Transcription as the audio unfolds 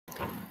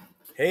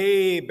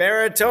Hey,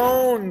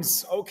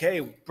 baritones.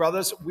 Okay,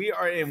 brothers, we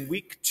are in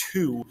week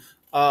 2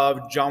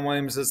 of John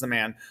Williams is the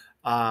Man.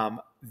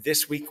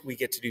 This week we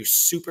get to do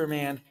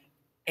Superman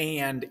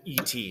and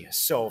E.T.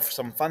 So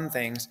some fun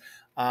things.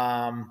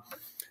 Right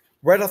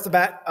off the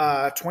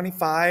bat,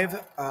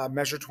 25,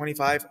 measure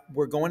 25,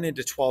 we're going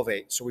into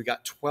 12/8. So we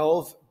got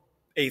 12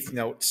 eighth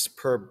notes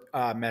per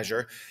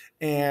measure,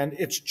 and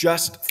it's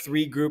just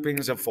 3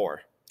 groupings of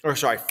 4. Or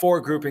sorry,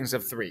 4 groupings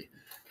of 3.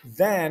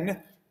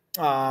 Then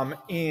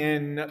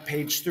in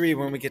page 3,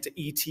 when we get to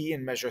ET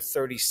in measure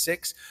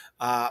 36,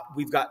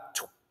 we've got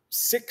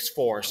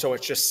 6/4, so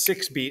it's just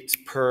 6 beats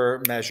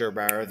per measure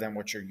rather than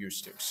what you're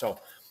used to. So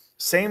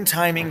same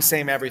timing,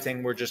 same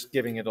everything. We're just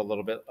giving it a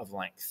little bit of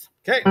length.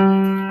 Okay,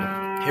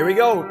 here we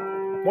go.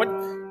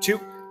 1, 2,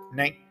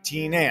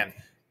 19, and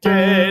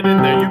get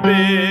in there, you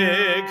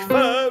big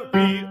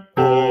furry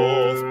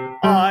wolf.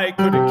 I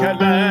couldn't care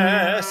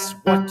less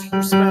what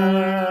you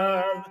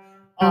smell.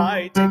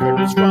 I take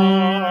orders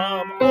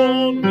from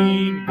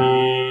only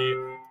me.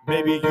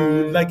 Maybe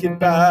you like it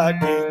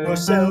back in your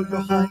cell, your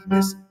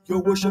highness,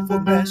 your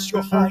worshipfulness,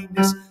 your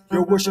highness,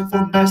 your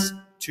worshipfulness.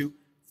 2,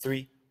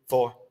 3,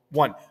 4,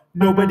 1.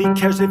 Nobody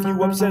cares if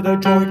you upset a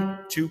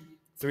droid. 2,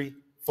 3,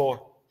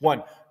 4,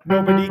 1.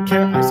 Nobody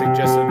cares. I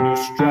suggest a new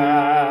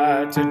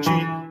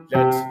strategy.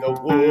 Let the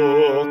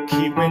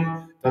Wookiee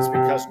win. That's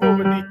because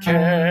nobody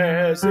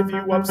cares if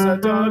you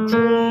upset a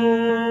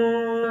droid.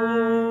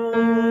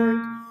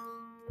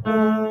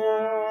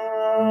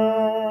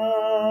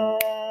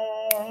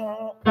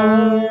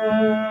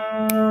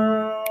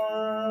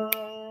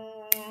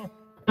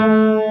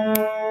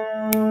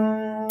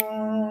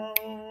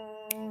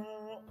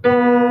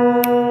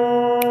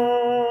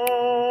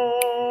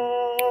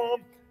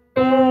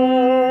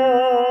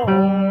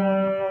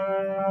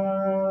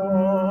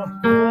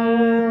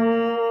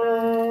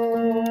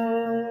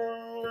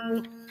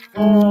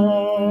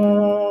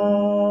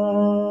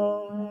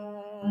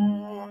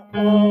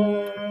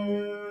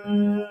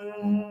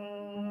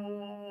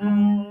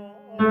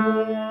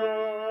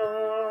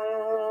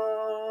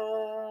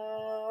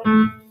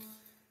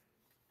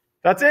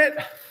 That's it.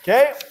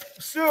 Okay,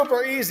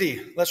 super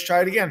easy. Let's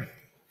try it again.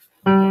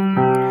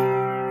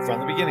 From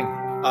the beginning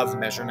of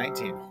measure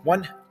 19.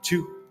 1,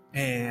 2,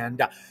 and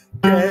get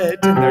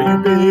in there, you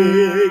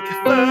big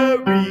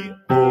furry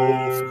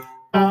wolf.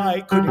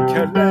 I couldn't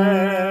care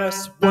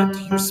less what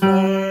you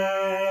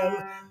smell.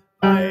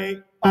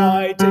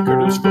 I take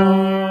orders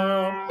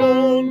from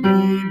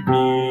only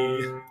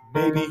me.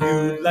 Maybe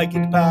you like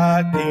it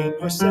back in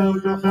your cell,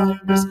 your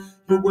highness,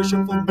 your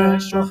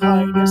worshipfulness, your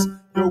highness,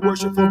 your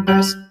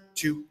worshipfulness.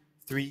 2,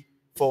 3,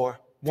 4,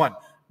 1.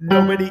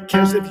 Nobody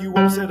cares if you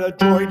upset a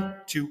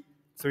droid. 2,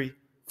 3,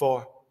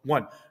 4,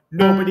 1.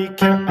 Nobody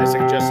cares. I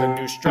suggest a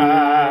new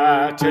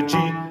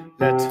strategy.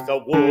 Let the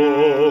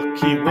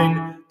Wookiee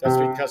win. That's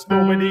because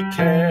nobody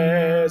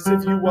cares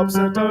if you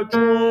upset a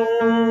droid.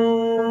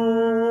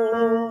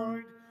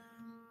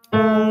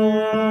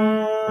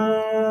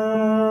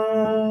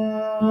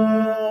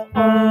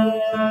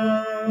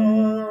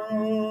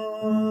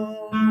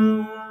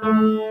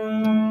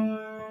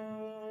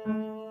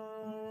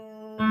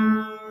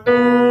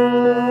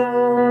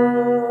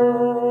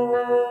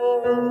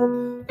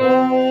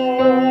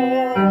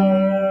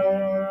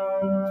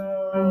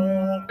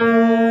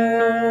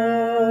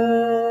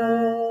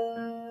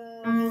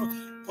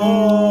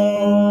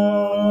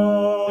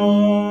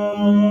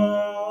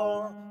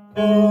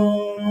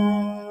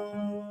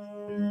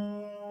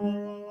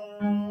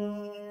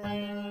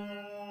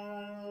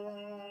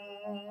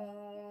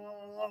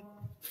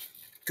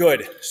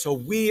 Good. So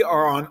we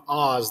are on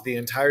Oz the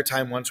entire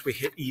time once we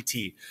hit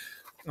ET.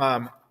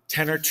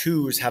 Tenor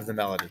 2s have the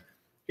melody.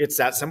 It's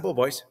that simple,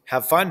 boys.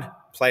 Have fun.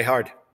 Play hard.